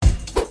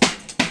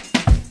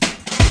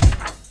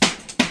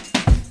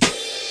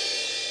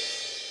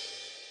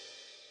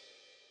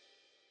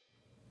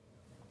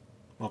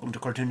Welcome to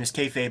Cartoonist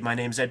Kayfabe. My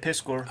name's Ed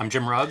Piskor. I'm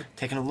Jim Rugg.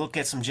 Taking a look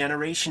at some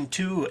Generation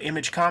 2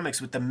 Image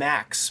Comics with the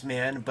Max,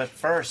 man. But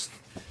first,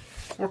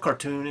 we're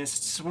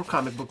cartoonists. We're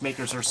comic book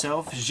makers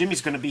ourselves.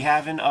 Jimmy's going to be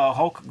having a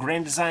Hulk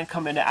Grand Design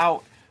coming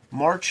out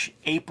March,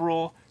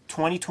 April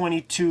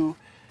 2022.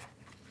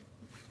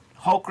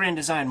 Hulk Grand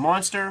Design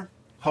Monster,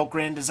 Hulk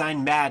Grand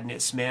Design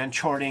Madness, man.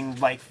 Charting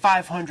like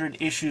 500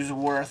 issues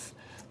worth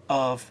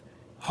of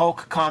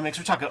Hulk comics.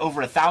 We're talking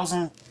over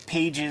 1,000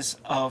 pages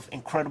of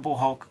Incredible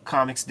Hulk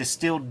comics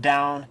distilled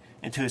down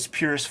into its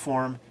purest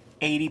form.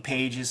 80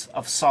 pages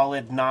of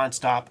solid,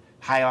 non-stop,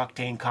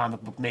 high-octane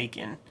comic book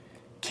making.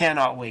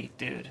 Cannot wait,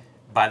 dude.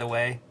 By the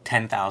way,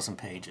 10,000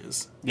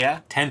 pages. Yeah?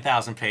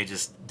 10,000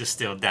 pages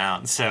distilled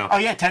down. So. Oh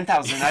yeah,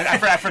 10,000. I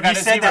forgot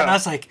you a said zero. that, and I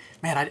was like,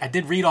 man, I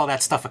did read all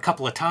that stuff a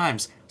couple of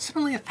times. Is it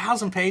only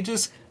 1,000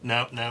 pages?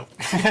 No.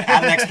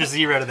 Add an extra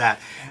zero to that.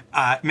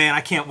 Man,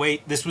 I can't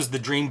wait. This was the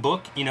dream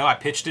book. You know, I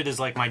pitched it as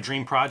like my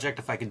dream project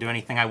if I could do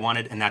anything I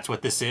wanted, and that's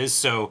what this is.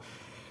 So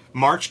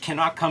March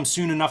cannot come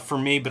soon enough for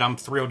me, but I'm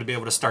thrilled to be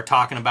able to start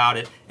talking about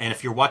it. And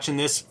if you're watching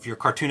this, if you're a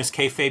Cartoonist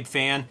Kayfabe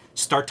fan,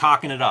 start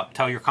talking it up.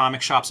 Tell your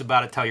comic shops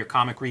about it. Tell your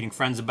comic reading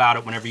friends about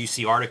it. Whenever you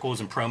see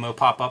articles and promo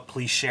pop up,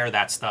 please share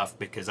that stuff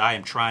because I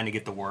am trying to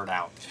get the word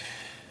out.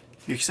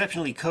 You're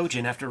exceptionally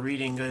cogent after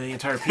reading the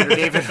entire Peter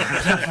David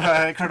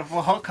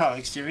Incredible Hulk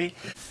comics, Jimmy.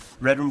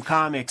 Red Room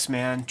Comics,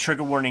 man.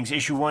 Trigger Warnings,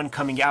 issue 1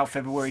 coming out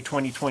February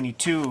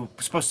 2022.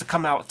 Supposed to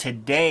come out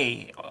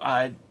today.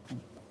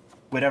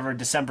 Whatever,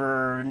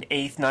 December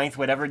 8th, 9th,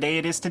 whatever day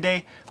it is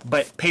today.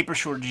 But paper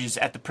shortages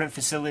at the print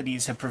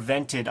facilities have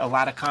prevented a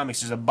lot of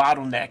comics. There's a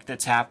bottleneck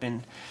that's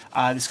happened.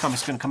 This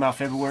comic's going to come out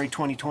February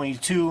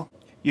 2022.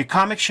 Your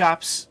comic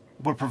shops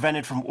were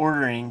prevented from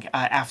ordering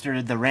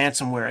after the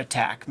ransomware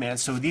attack, man.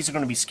 So these are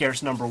going to be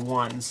scarce number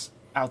ones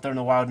out there in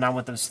the wild, and I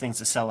want those things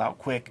to sell out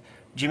quick.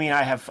 Jimmy and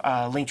I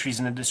have link trees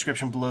in the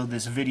description below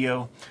this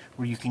video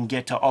where you can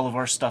get to all of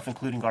our stuff,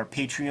 including our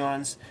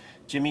Patreons.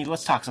 Jimmy,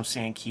 let's talk some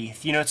Sam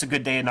Keith. You know, it's a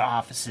good day in the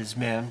offices,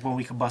 man, when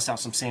we can bust out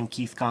some Sam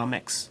Keith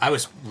comics. I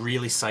was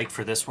really psyched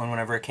for this one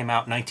whenever it came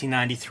out,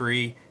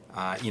 1993.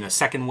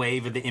 Second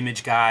wave of the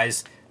Image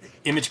guys.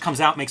 Image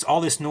comes out, makes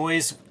all this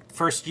noise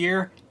first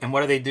year, and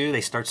what do?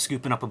 They start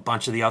scooping up a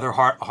bunch of the other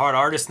hard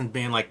artists and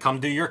being like,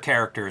 come do your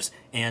characters.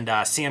 And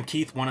Sam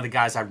Keith, one of the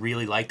guys I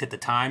really liked at the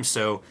time,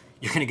 so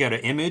you're going to go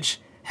to Image?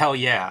 Hell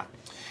yeah.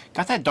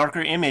 Got that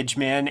darker Image,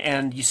 man,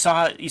 and you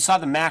saw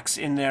the Max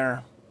in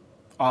there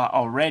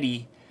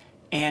already,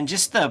 and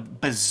just the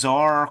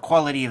bizarre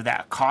quality of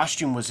that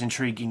costume was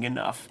intriguing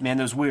enough. Man,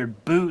 those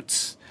weird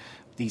boots,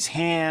 these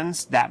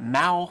hands, that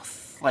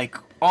mouth, like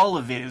all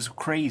of it is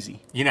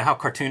crazy. You know how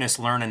cartoonists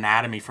learn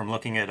anatomy from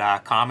looking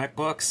at comic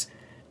books?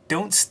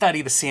 Don't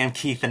study the Sam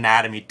Keith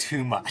anatomy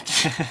too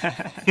much.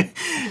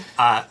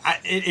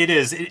 It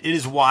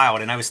is wild,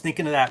 and I was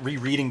thinking of that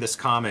rereading this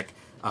comic.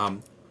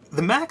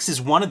 The Max is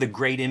one of the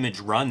great Image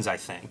runs, I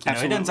think. You know,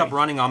 it ends up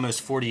running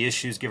almost 40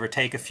 issues, give or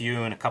take a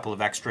few, and a couple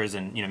of extras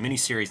and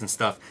miniseries and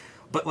stuff.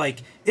 But like,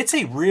 it's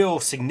a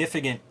real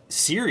significant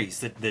series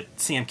that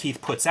Sam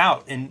Keith puts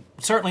out, and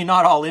certainly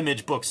not all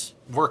Image books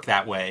work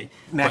that way.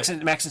 Max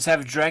and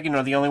Savage Dragon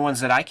are the only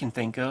ones that I can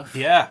think of.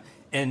 Yeah,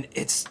 and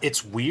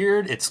it's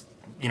weird. It's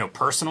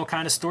personal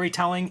kind of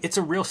storytelling. It's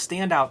a real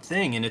standout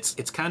thing, and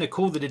it's kind of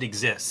cool that it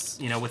exists.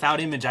 Without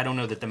Image, I don't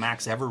know that the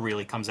Max ever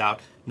really comes out,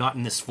 not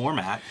in this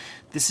format.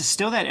 This is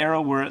still that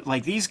era where,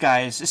 like, these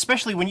guys,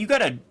 especially when you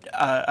got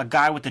a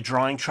guy with the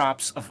drawing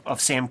chops of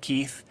Sam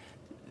Keith,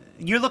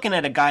 you're looking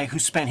at a guy who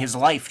spent his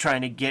life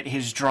trying to get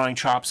his drawing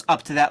chops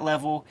up to that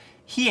level.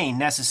 He ain't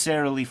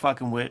necessarily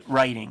fucking with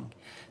writing.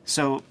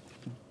 So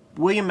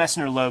William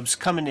Messner Loeb's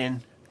coming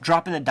in,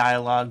 dropping the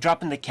dialogue,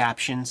 dropping the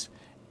captions,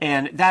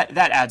 and that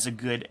adds a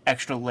good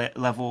extra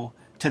level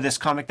to this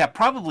comic that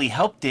probably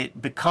helped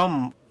it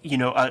become,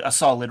 a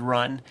solid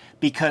run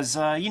because,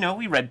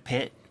 we read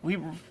Pitt. We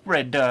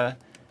read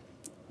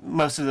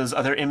most of those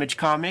other Image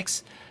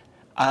comics.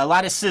 A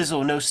lot of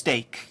sizzle, no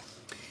steak.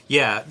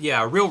 Yeah,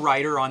 a real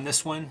writer on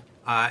this one.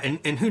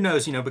 And who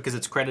knows, because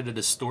it's credited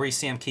as story,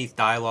 Sam Keith,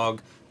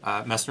 dialogue,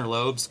 Messner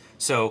Loeb's.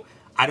 So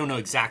I don't know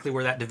exactly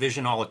where that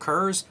division all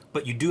occurs,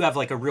 but you do have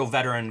like a real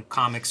veteran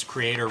comics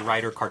creator,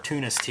 writer,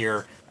 cartoonist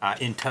here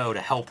in tow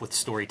to help with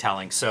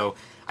storytelling. So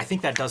I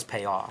think that does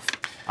pay off.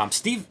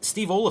 Steve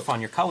Oliff on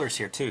your colors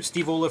here too.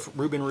 Steve Oliff,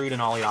 Ruben Rude,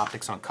 and Ollie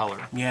Optics on color.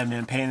 Yeah,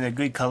 man, paying the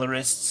good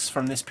colorists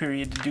from this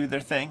period to do their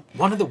thing.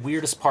 One of the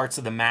weirdest parts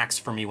of the Max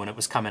for me when it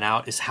was coming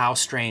out is how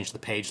strange the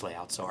page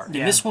layouts are.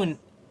 Yeah. And this one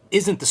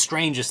isn't the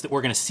strangest that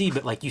we're going to see,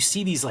 but like you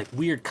see these like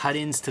weird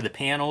cut-ins to the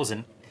panels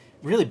and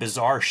really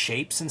bizarre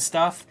shapes and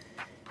stuff.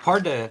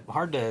 Hard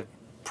to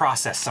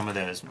process some of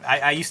those.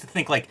 I used to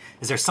think, like,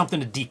 is there something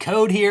to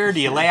decode here? Do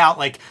you lay out,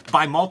 like,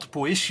 by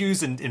multiple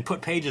issues and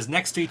put pages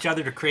next to each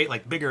other to create,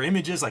 like, bigger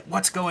images? Like,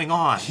 what's going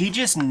on? He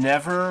just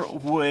never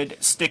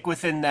would stick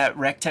within that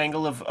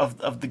rectangle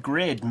of the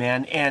grid,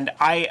 man. And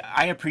I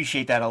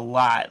appreciate that a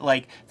lot.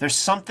 Like, there's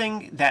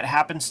something that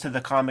happens to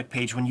the comic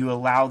page when you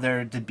allow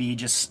there to be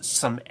just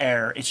some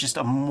air. It's just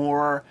a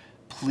more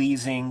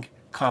pleasing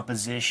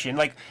composition.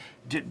 Like,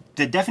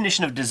 The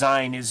definition of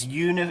design is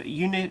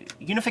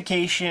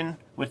unification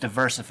with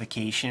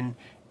diversification,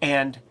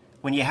 and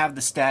when you have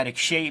the static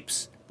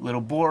shapes, a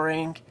little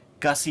boring,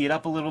 gussy it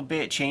up a little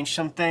bit, change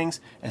some things.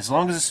 As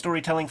long as the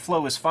storytelling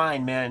flow is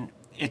fine, man,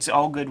 it's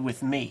all good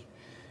with me.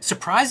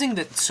 Surprising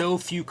that so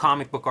few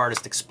comic book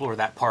artists explore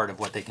that part of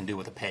what they can do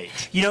with a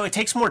page. You know, it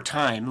takes more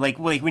time. Like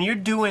when you're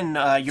doing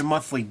your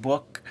monthly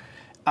book,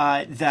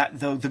 that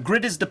the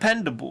grid is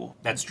dependable.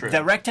 That's true.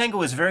 The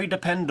rectangle is very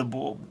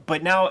dependable,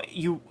 but now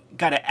you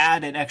got to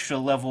add an extra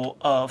level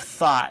of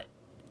thought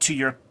to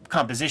your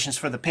compositions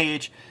for the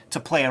page to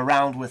play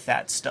around with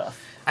that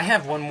stuff. I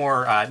have one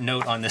more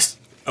note on this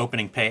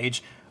opening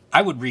page.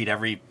 I would read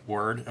every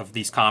word of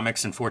these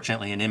comics.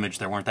 Unfortunately, in Image,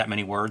 there weren't that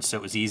many words, so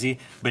it was easy.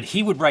 But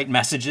he would write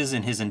messages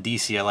in his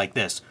indicia like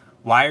this.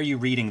 Why are you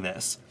reading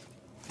this?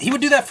 He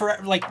would do that for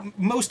like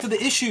most of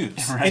the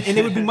issues. Right. And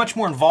it would be much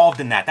more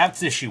involved in that.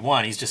 That's issue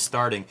 1. He's just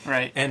starting.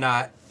 Right. And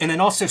then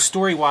also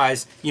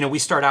story-wise, you know, we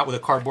start out with a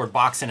cardboard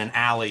box in an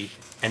alley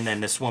and then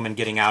this woman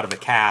getting out of a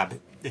cab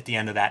at the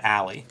end of that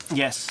alley.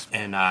 Yes.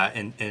 And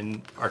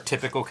our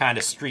typical kind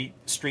of street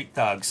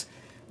thugs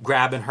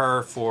grabbing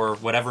her for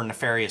whatever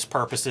nefarious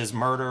purposes,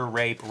 murder,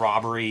 rape,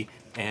 robbery,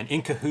 and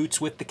in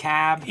cahoots with the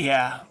cab.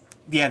 Yeah,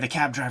 the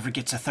cab driver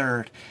gets a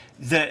third.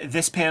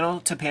 This panel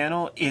to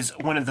panel is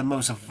one of the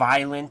most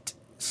violent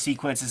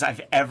sequences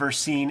I've ever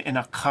seen in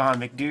a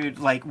comic, dude.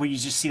 Like where you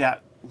just see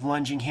that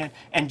lunging hand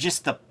and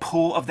just the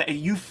pull of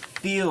you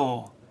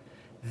feel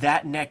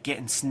that neck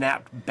getting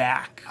snapped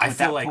back. I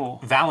feel like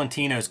pull.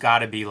 Valentino's got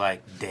to be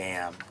like,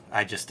 damn,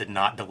 I just did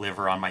not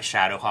deliver on my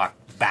Shadowhawk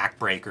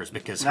backbreakers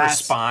because her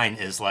spine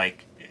is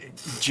like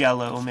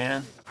Jello,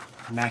 man.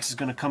 Max is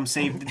gonna come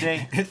save the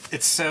day.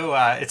 It's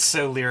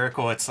so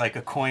lyrical. It's like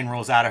a coin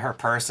rolls out of her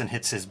purse and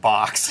hits his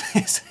box.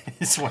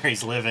 It's where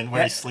he's living,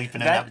 where he's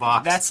sleeping in that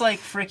box. That's like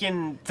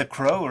freaking The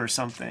Crow or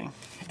something.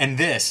 And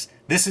this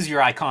is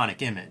your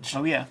iconic image.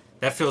 Oh yeah.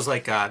 That feels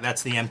like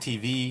that's the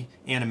MTV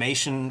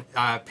animation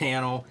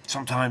panel.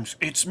 Sometimes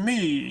it's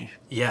me.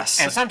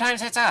 Yes. And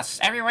sometimes it's us.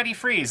 Everybody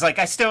freeze. Like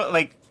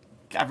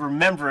I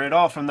remember it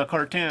all from the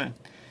cartoon.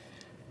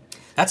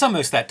 That's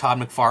almost that Todd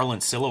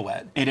McFarlane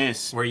silhouette. It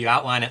is. Where you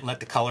outline it and let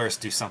the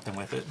colorist do something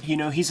with it. You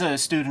know, he's a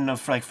student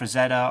of like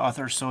Frazetta,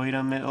 Arthur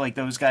Soydom, like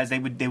those guys. They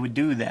would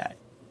do that.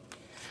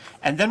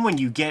 And then when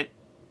you get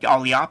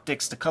all the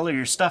optics to color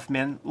your stuff,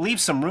 man,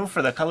 leave some room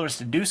for the colorist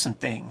to do some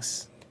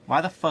things.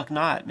 Why the fuck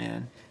not,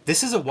 man?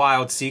 This is a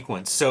wild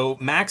sequence. So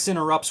Max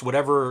interrupts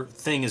whatever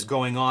thing is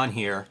going on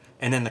here,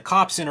 and then the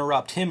cops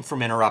interrupt him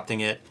from interrupting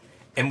it,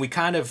 and we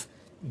kind of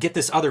get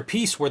this other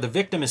piece where the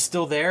victim is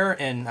still there,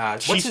 and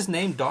what's his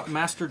name?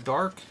 Master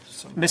Dark?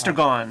 Mr.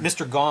 Gone.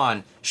 Mr.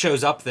 Gone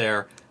shows up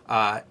there,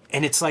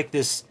 and it's like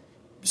this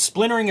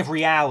splintering of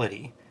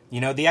reality. You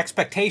know, the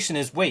expectation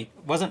is, wait,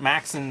 wasn't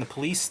Max and the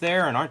police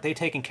there, and aren't they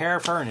taking care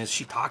of her, and is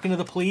she talking to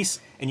the police?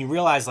 And you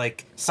realize,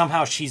 like,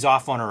 somehow she's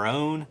off on her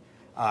own.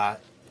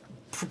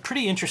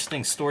 Pretty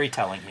interesting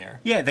storytelling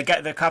here. Yeah,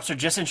 the cops are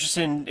just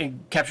interested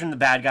in capturing the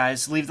bad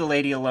guys. Leave the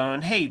lady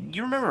alone. Hey,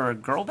 you remember a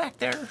girl back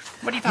there?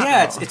 What are you talking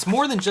about? Yeah, it's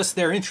more than just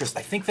their interest.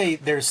 I think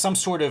there's some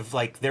sort of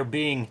like they're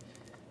being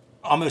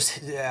almost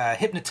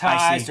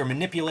hypnotized or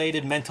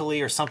manipulated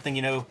mentally or something.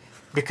 You know,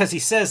 because he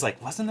says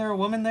like, "Wasn't there a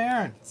woman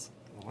there?"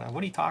 And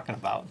what are you talking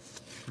about?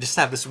 Just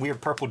have this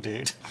weird purple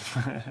dude.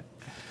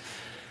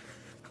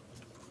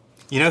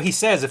 You know, he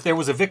says if there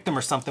was a victim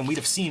or something, we'd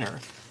have seen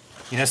her.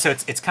 You know, so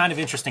it's kind of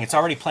interesting. It's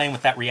already playing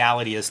with that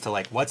reality as to,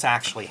 like, what's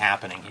actually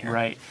happening here.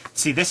 Right.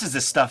 See, this is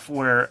the stuff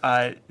where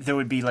there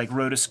would be, like,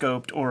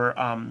 rotoscoped or,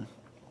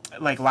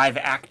 like, live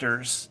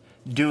actors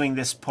doing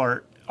this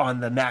part on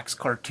the Max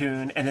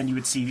cartoon, and then you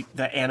would see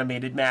the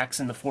animated Max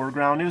in the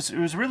foreground. It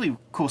was really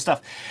cool stuff.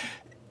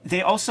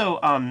 They also,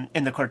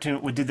 in the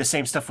cartoon, would do the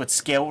same stuff with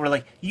scale, where,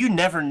 like, you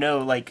never know,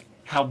 like,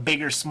 how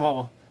big or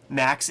small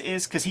Max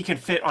is, because he can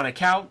fit on a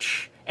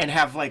couch and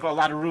have like a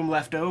lot of room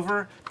left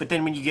over, but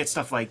then when you get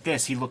stuff like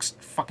this, he looks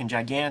fucking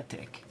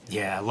gigantic.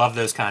 Yeah, I love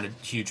those kind of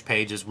huge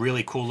pages.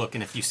 Really cool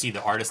looking if you see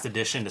the artist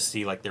edition to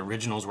see like the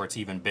originals where it's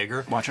even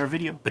bigger. Watch our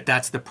video. But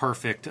that's the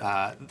perfect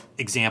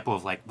example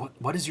of like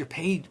what is your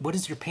page? What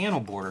is your panel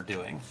border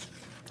doing?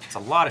 It's a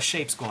lot of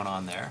shapes going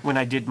on there. When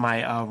I did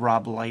my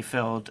Rob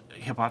Liefeld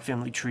Hip Hop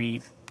Family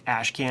Tree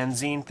Ashcan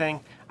zine thing,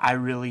 I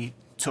really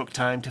took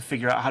time to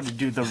figure out how to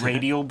do the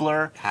radial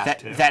blur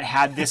that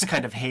had this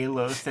kind of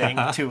halo thing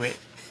to it,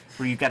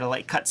 where you got to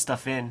like cut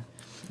stuff in.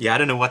 Yeah, I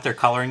don't know what they're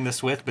coloring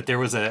this with, but there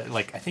was I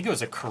think it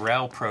was a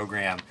Corel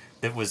program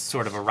that was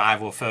sort of a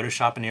rival of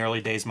Photoshop in the early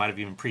days, might have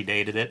even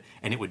predated it,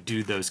 and it would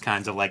do those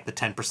kinds of like the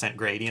 10%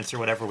 gradients or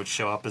whatever would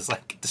show up as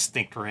like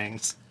distinct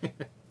rings.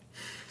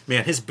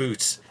 Man, his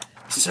boots,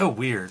 so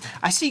weird.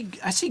 I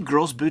see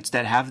girls' boots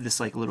that have this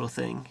like little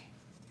thing,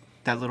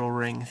 that little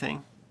ring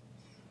thing.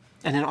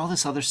 And then all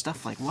this other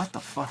stuff, like, what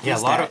the fuck is that? Yeah,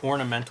 a lot of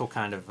ornamental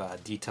kind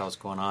of details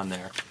going on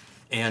there.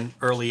 And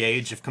early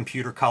age of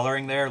computer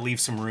coloring there,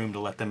 leave some room to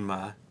let them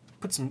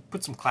put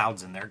some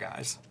clouds in there,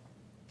 guys.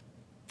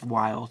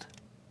 Wild.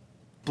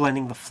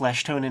 Blending the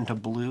flesh tone into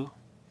blue.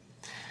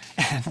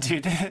 And,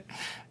 dude,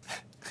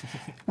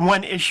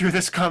 one issue of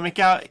this comic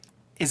out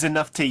is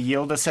enough to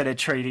yield a set of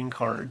trading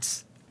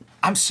cards.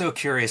 I'm so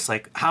curious,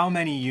 like, how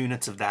many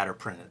units of that are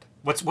printed?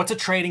 What's a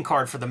trading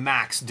card for the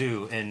Max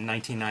do in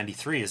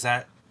 1993? Is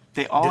that...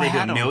 They all do they do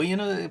had a 'em.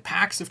 million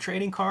packs of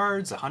trading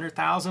cards?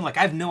 100,000? Like,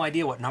 I have no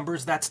idea what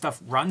numbers that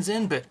stuff runs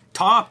in, but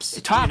tops.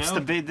 Tops, you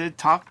know? the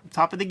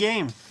top of the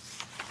game.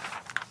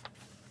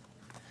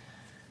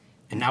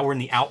 And now we're in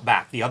the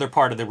Outback, the other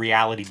part of the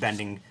reality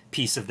bending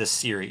piece of this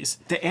series.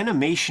 The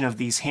animation of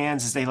these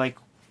hands as they like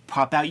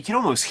pop out, you can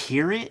almost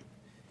hear it.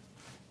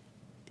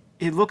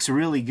 It looks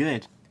really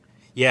good.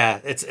 Yeah,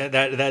 it's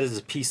that is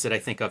a piece that I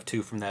think of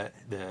too from the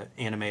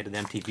animated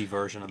MTV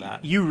version of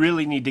that. You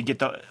really need to get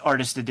the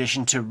artist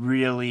edition to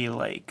really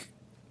like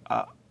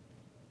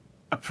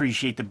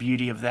appreciate the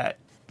beauty of that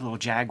little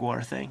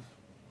jaguar thing.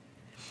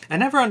 I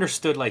never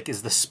understood, like,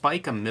 is the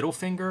spike a middle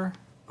finger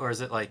or is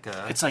it like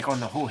a... It's like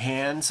on the whole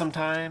hand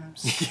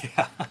sometimes.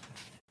 Yeah.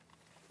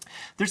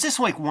 There's this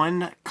like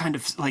one kind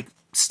of like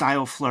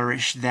style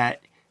flourish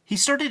that he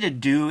started to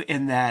do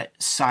in that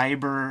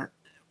Cyber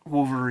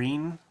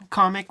Wolverine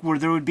comic where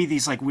there would be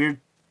these like weird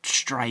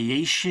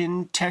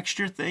striation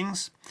texture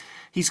things.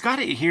 He's got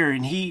it here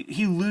and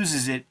he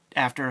loses it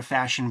after a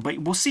fashion, but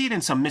we'll see it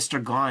in some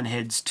Mr. Gone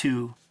heads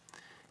too.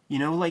 You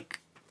know, like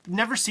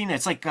never seen it.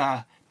 It's like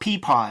pea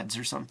pods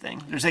or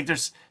something.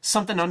 There's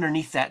something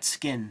underneath that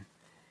skin.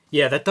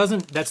 Yeah,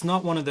 that's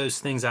not one of those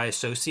things I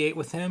associate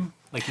with him.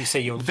 Like you say,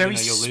 you'll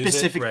lose it.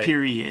 Specific Right.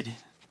 period.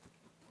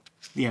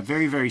 Yeah,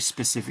 very, very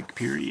specific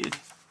period.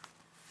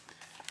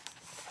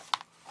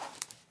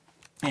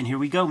 And here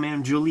we go,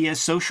 man.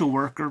 Julia's social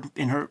worker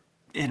in her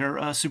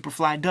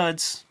Superfly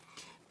duds.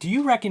 Do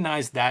you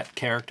recognize that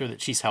character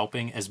that she's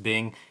helping as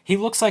being... He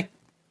looks like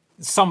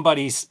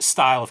somebody's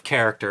style of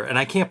character, and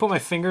I can't put my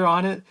finger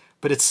on it,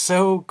 but it's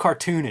so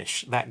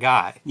cartoonish, that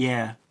guy.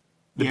 Yeah.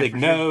 The Yeah, big for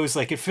sure. nose,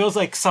 like it feels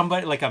like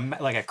somebody, like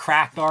a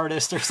cracked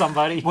artist or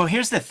somebody. Well,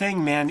 here's the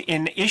thing, man.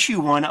 In issue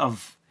 1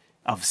 of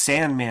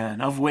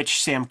Sandman, of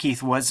which Sam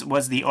Keith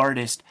was the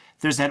artist,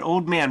 there's that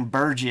old man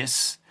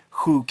Burgess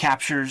who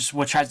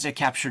tries to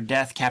capture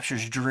Death,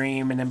 captures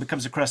Dream, and then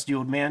becomes a crusty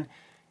old man.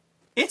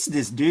 It's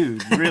this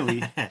dude,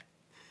 really.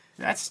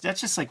 That's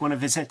just like one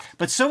of his heads.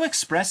 But so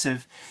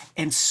expressive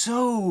and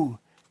so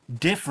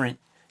different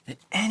than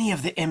any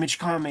of the Image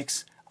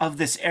comics of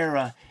this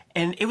era.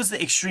 And it was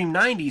the extreme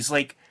 90s.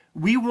 Like,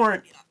 we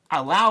weren't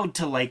allowed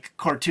to like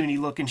cartoony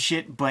looking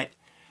shit, but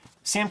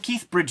Sam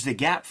Keith bridged the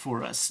gap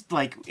for us.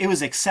 Like, it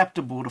was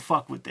acceptable to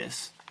fuck with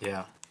this.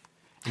 Yeah.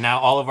 And now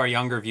all of our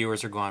younger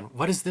viewers are going,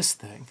 what is this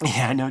thing?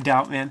 Yeah, no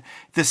doubt, man.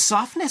 The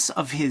softness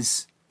of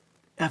his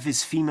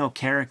female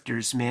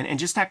characters, man, and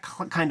just that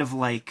kind of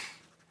like,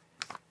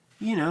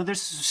 you know,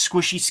 there's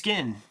squishy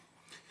skin.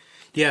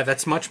 Yeah,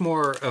 that's much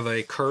more of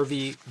a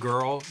curvy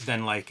girl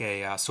than like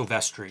a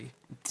Silvestri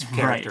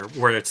character, Right.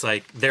 where it's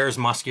like they're as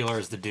muscular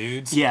as the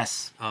dudes.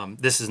 Yes.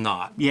 This is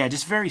not. Yeah,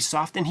 just very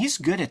soft. And he's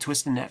good at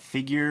twisting that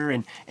figure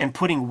and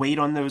putting weight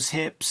on those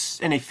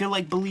hips. And they feel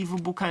like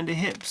believable kind of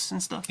hips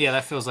and stuff. Yeah,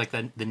 that feels like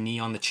the knee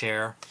on the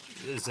chair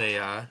is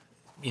a,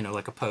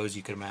 like a pose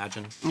you could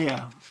imagine.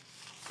 Yeah.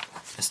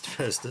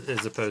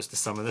 As opposed to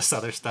some of this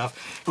other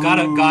stuff.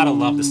 Gotta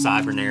love the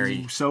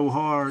Cybernary. So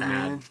hard,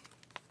 man.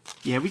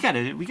 Yeah, we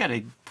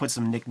gotta put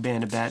some Nick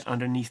Bandabat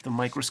underneath the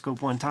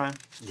microscope one time.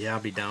 Yeah, I'll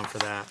be down for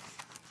that.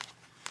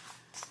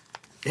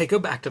 Hey, go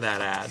back to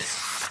that ad.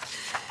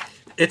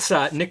 It's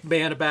Nick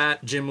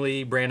Bandabat, Jim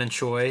Lee, Brandon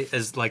Choi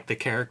as like the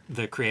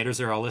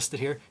creators are all listed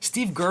here.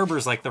 Steve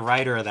Gerber's like the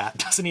writer of that.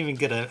 Doesn't even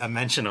get a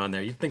mention on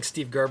there. You'd think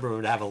Steve Gerber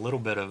would have a little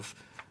bit of,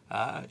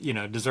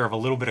 deserve a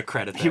little bit of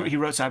credit there. He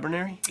wrote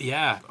Cybernary?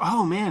 Yeah.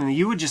 Oh, man,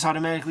 you would just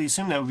automatically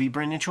assume that would be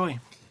Brandon Choi.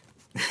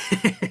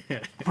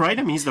 Right?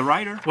 I mean, he's the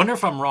writer. Wonder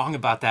if I'm wrong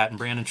about that, and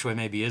Brandon Choi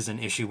maybe is in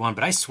issue 1,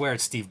 but I swear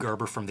it's Steve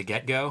Gerber from the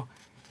get-go.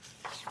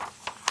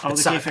 Oh, the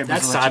kayfabe That will let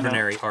you know.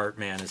 Cybernary art,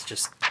 man, is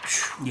just...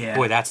 Yeah.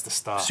 Boy, that's the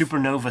stuff.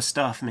 Supernova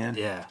stuff, man.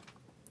 Yeah.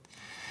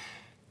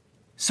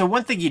 So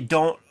one thing you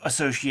don't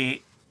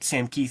associate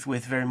Sam Keith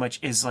with very much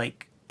is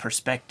like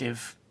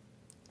perspective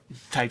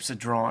types of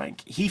drawing.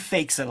 He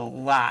fakes it a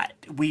lot.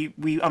 We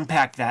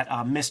unpacked that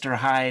Mr.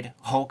 Hyde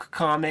Hulk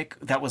comic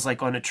that was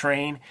like on a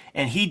train,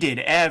 and he did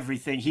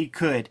everything he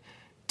could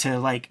to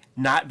like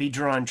not be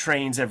drawing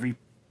trains every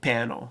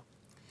panel.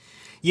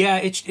 Yeah,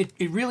 it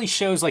really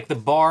shows like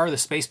the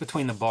space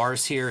between the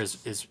bars here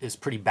is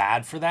pretty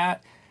bad for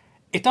that.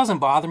 It doesn't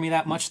bother me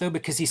that much though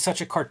because he's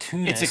such a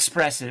cartoonist. It's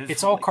expressive.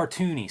 It's all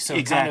cartoony, so it kind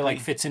Exactly. of like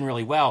fits in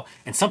really well.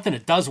 And something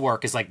that does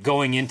work is like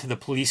going into the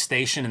police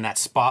station and that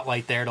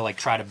spotlight there to like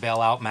try to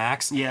bail out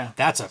Max. Yeah.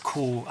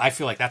 I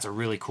feel like that's a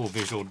really cool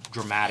visual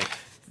dramatic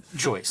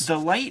choice. The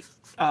light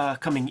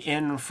coming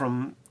in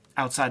from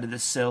outside of the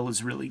cell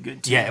is really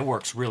good too. Yeah, it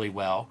works really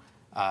well.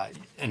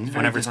 And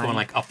whenever it's going designy.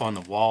 like up on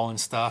the wall and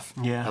stuff,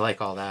 Yeah. I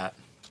like all that.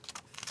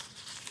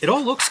 It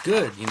all looks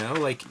good,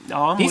 like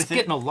Oh, I'm he's with it.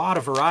 getting a lot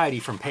of variety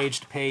from page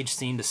to page,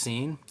 scene to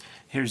scene.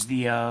 Here's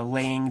the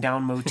laying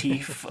down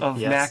motif of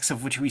Yes. Max,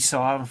 of which we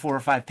saw in 4 or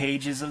 5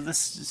 pages of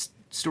this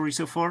story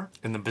so far.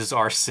 And the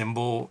bizarre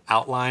symbol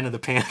outline of the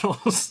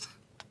panels.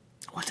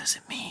 What does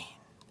it mean?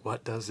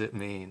 What does it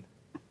mean?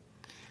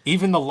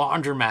 Even the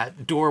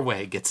laundromat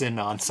doorway gets in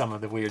on some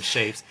of the weird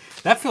shapes.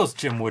 That feels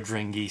Jim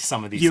Woodringy,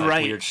 some of these You're like,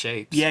 right. weird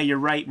shapes. Yeah, you're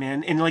right,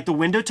 man. And like the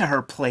window to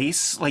her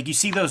place, like you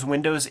see those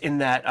windows in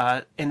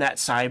that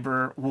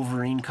Cyber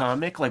Wolverine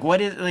comic. Like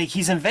what is like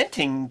he's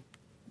inventing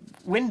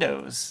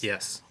windows.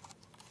 Yes.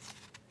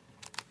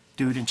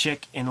 Dude and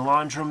chick in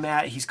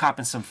laundromat. He's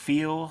copping some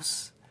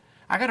feels.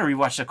 I gotta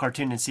rewatch the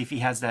cartoon and see if he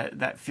has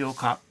that feel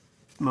cop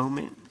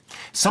moment.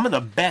 Some of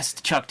the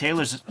best Chuck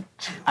Taylors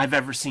I've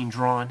ever seen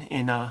drawn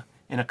in a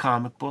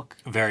comic book.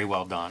 Very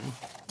well done.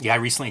 Yeah, I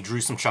recently drew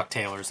some Chuck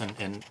Taylors,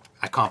 and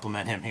I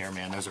compliment him here,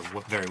 man. Those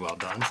are very well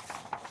done.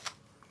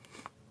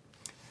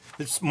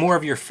 It's more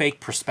of your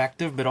fake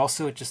perspective, but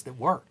also it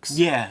works.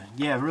 Yeah,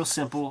 real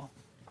simple.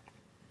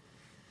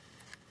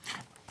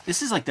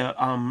 This is like the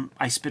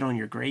I spit on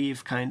your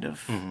grave kind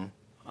of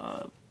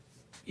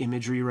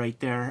imagery right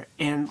there.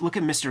 And look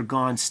at Mr.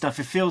 Gaughan's stuff.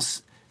 It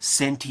feels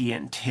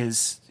sentient,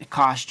 his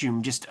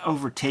costume just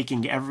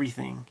overtaking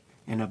everything.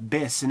 An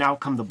abyss, and out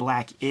come the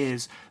black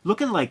is.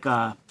 Looking like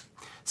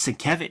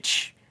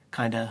Sienkiewicz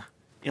kind of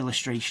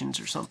illustrations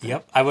or something.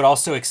 Yep. I would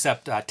also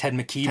accept Ted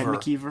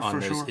McKeever, for on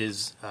those sure.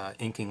 his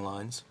inking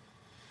lines.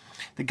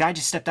 The guy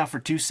just stepped out for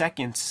 2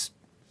 seconds,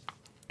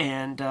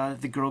 and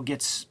the girl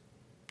gets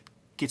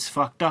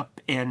fucked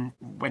up, and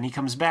when he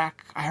comes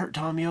back, I hurt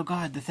Tommy, oh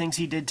God, the things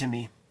he did to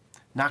me.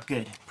 Not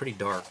good. Pretty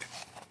dark.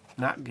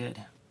 Not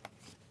good.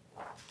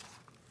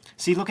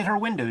 See, look at her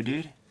window,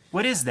 dude.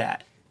 What is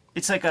that?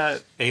 It's like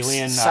a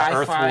Alien sci-fi,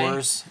 Earth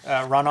Wars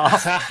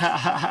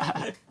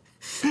runoff.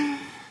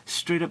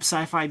 straight up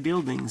sci-fi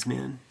buildings,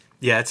 man.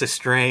 Yeah, it's a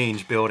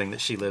strange building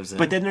that she lives in.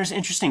 But then there's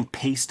interesting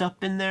paste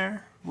up in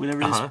there, whatever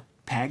this Uh-huh.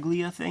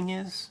 Paglia thing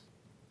is.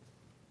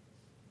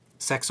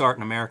 Sex art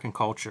and American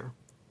culture.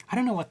 I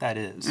don't know what that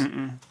is.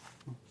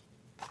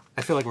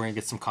 I feel like we're going to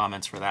get some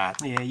comments for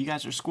that. Yeah, you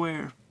guys are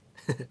square.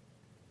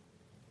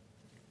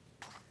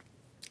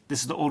 This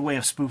is the old way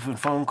of spoofing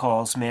phone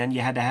calls, man. You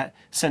had to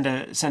send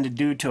a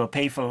dude to a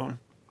payphone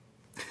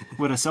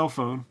with a cell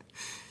phone.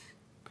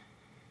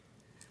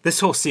 This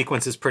whole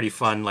sequence is pretty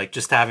fun, like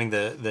just having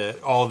the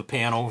all the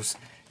panels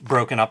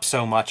broken up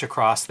so much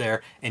across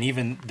there, and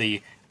even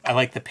I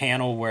like the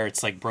panel where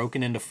it's like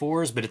broken into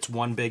fours, but it's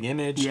one big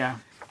image. Yeah.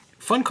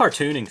 Fun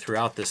cartooning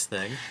throughout this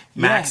thing.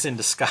 Max in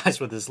disguise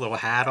with his little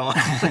hat on.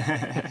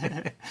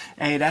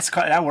 Hey,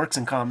 that works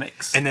in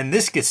comics. And then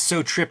this gets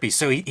so trippy.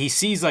 So he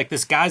sees like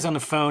this guy's on the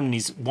phone and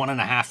he's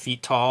 1.5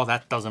 feet tall.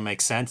 That doesn't make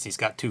sense. He's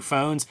got 2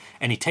 phones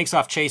and he takes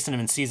off chasing him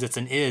and sees it's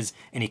an Iz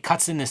and he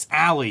cuts in this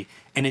alley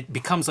and it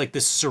becomes like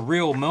this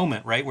surreal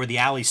moment, right? Where the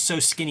alley's so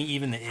skinny,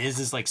 even the Iz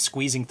is like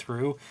squeezing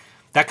through.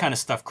 That kind of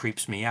stuff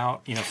creeps me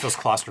out. You know, feels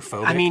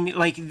claustrophobic. I mean,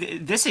 like,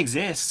 this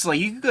exists. Like,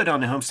 you could go down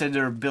to Homestead,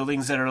 there are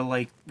buildings that are,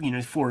 like,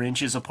 4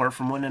 inches apart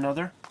from one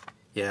another.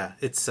 Yeah,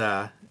 it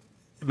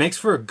makes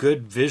for a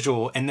good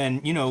visual. And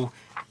then,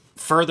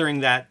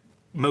 furthering that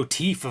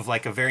motif of,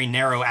 like, a very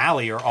narrow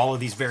alley or all of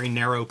these very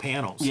narrow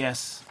panels.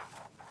 Yes.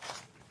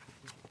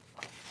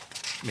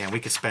 Man, we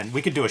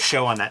could do a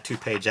show on that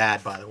 2-page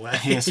ad, by the way.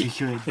 Yes, we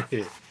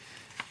could.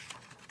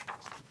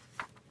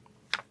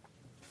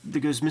 There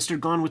goes Mr.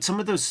 Gaughan with some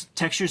of those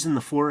textures in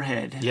the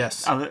forehead.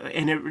 Yes.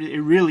 And it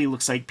really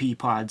looks like pea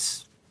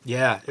pods.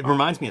 Yeah, it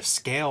reminds me of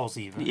scales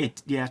even.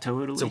 Yeah,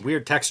 totally. It's a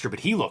weird texture, but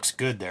he looks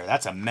good there.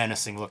 That's a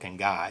menacing looking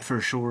guy. For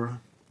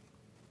sure.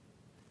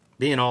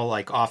 Being all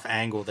like off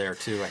angle there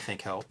too, I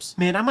think helps.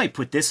 Man, I might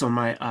put this on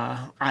my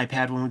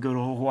iPad when we go to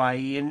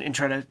Hawaii and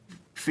try to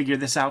figure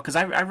this out. Because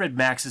I read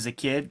Max as a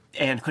kid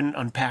and couldn't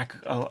unpack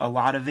a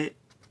lot of it.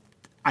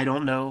 I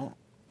don't know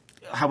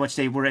how much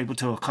they were able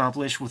to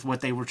accomplish with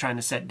what they were trying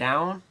to set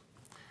down,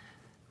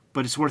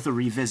 but it's worth a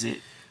revisit.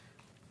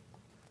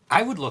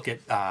 I would look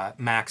at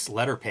Mac's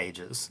letter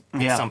pages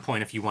at some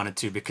point if you wanted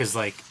to, because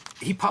like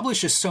he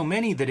publishes so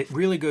many that it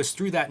really goes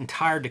through that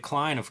entire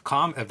decline of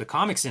the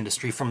comics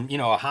industry from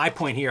a high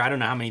point here. I don't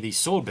know how many of these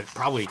sold, but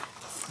probably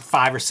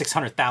 500,000 or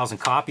 600,000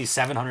 copies,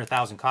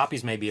 700,000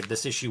 copies maybe of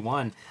this issue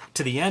 1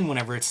 to the end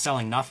whenever it's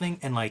selling nothing,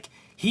 and like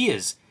he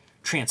is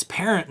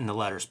transparent in the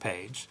letters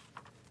page.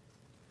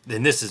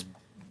 Then this is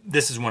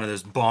one of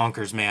those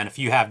bonkers, man. If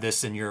you have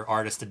this in your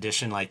artist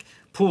edition, like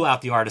pull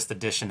out the artist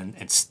edition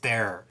and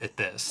stare at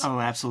this. Oh,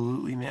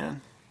 absolutely,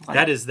 man.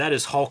 Like, that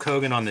is Hulk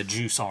Hogan on the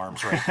juice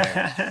arms right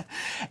there.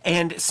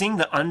 And seeing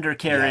the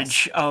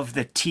undercarriage of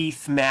the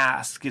teeth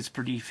mask is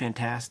pretty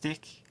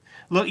fantastic.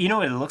 Look, you know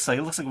what it looks like?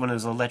 It looks like one of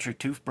those electric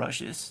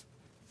toothbrushes.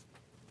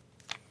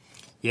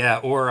 Yeah,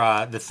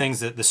 or the things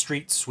that the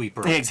street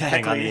sweeper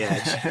hang on the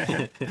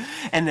edge.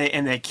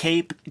 and the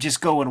cape just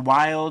going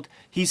wild.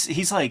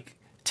 He's like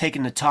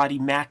taking the Toddy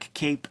Mac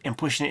cape and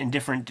pushing it in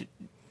different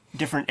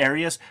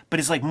areas,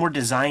 but it's like more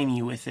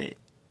designy with it.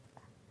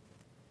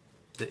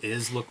 The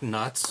Iz look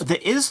nuts.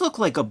 The Iz look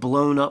like a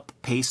blown up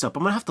paste up.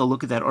 I'm gonna have to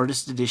look at that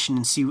artist edition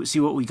and see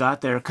what we got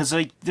there, because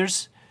like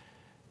there's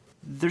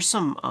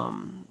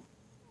some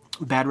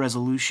bad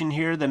resolution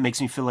here that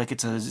makes me feel like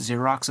it's a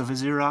Xerox of a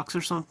Xerox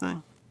or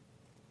something.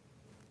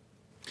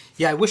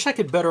 Yeah, I wish I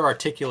could better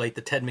articulate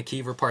the Ted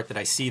McKeever part that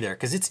I see there,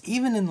 because it's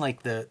even in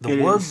like the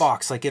It word is.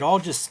 box, like it all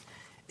just,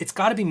 it's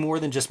got to be more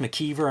than just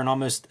McKeever and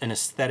almost an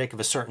aesthetic of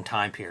a certain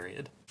time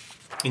period.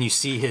 And you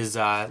see his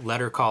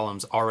letter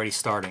columns already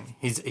starting.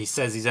 He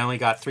says he's only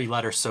got 3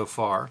 letters so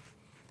far.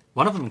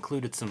 One of them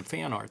included some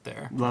fan art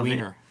there. Love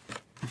it.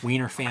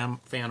 Wiener fan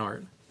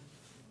art.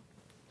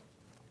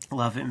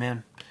 Love it,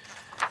 man.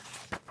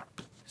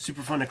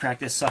 Super fun to crack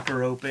this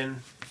sucker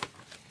open.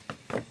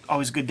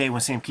 Always a good day when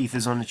Sam Keith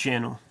is on the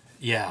channel.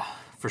 Yeah,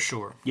 for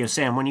sure. Yo,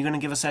 Sam, when are you going to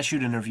give us that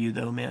shoot interview,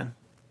 though, man?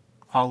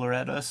 Holler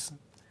at us.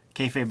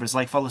 Kayfabers,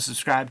 like, follow,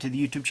 subscribe to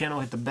the YouTube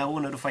channel. Hit the bell.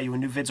 We'll notify you when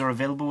new vids are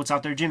available. What's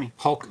out there, Jimmy?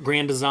 Hulk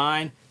Grand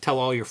Design. Tell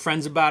all your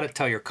friends about it.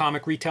 Tell your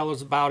comic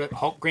retailers about it.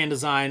 Hulk Grand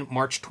Design,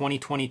 March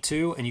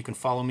 2022. And you can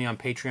follow me on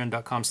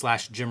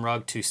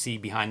patreon.com/JimRugg to see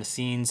behind the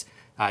scenes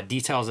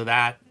details of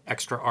that,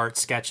 extra art,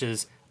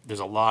 sketches. There's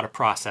a lot of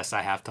process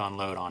I have to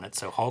unload on it.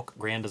 So Hulk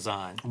Grand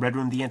Design. Red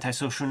Room, the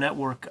Antisocial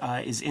Network,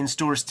 is in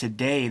stores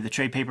today. The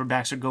trade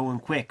paperbacks are going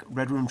quick.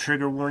 Red Room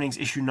Trigger Warnings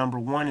issue number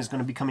 1 is going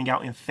to be coming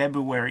out in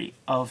February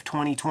of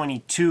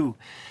 2022.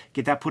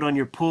 Get that put on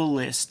your pull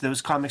list.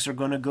 Those comics are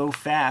going to go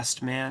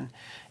fast, man.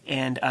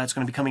 And it's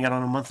going to be coming out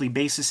on a monthly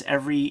basis.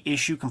 Every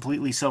issue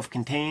completely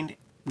self-contained.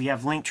 We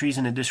have link trees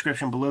in the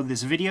description below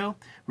this video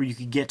where you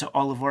can get to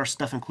all of our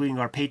stuff, including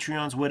our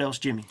Patreons. What else,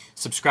 Jimmy?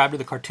 Subscribe to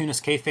the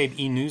Cartoonist Kayfabe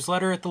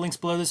e-newsletter at the links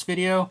below this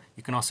video.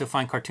 You can also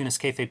find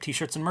Cartoonist Kayfabe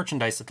t-shirts and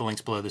merchandise at the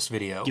links below this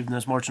video. Given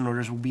those marching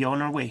orders, we'll be on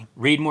our way.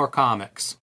 Read more comics.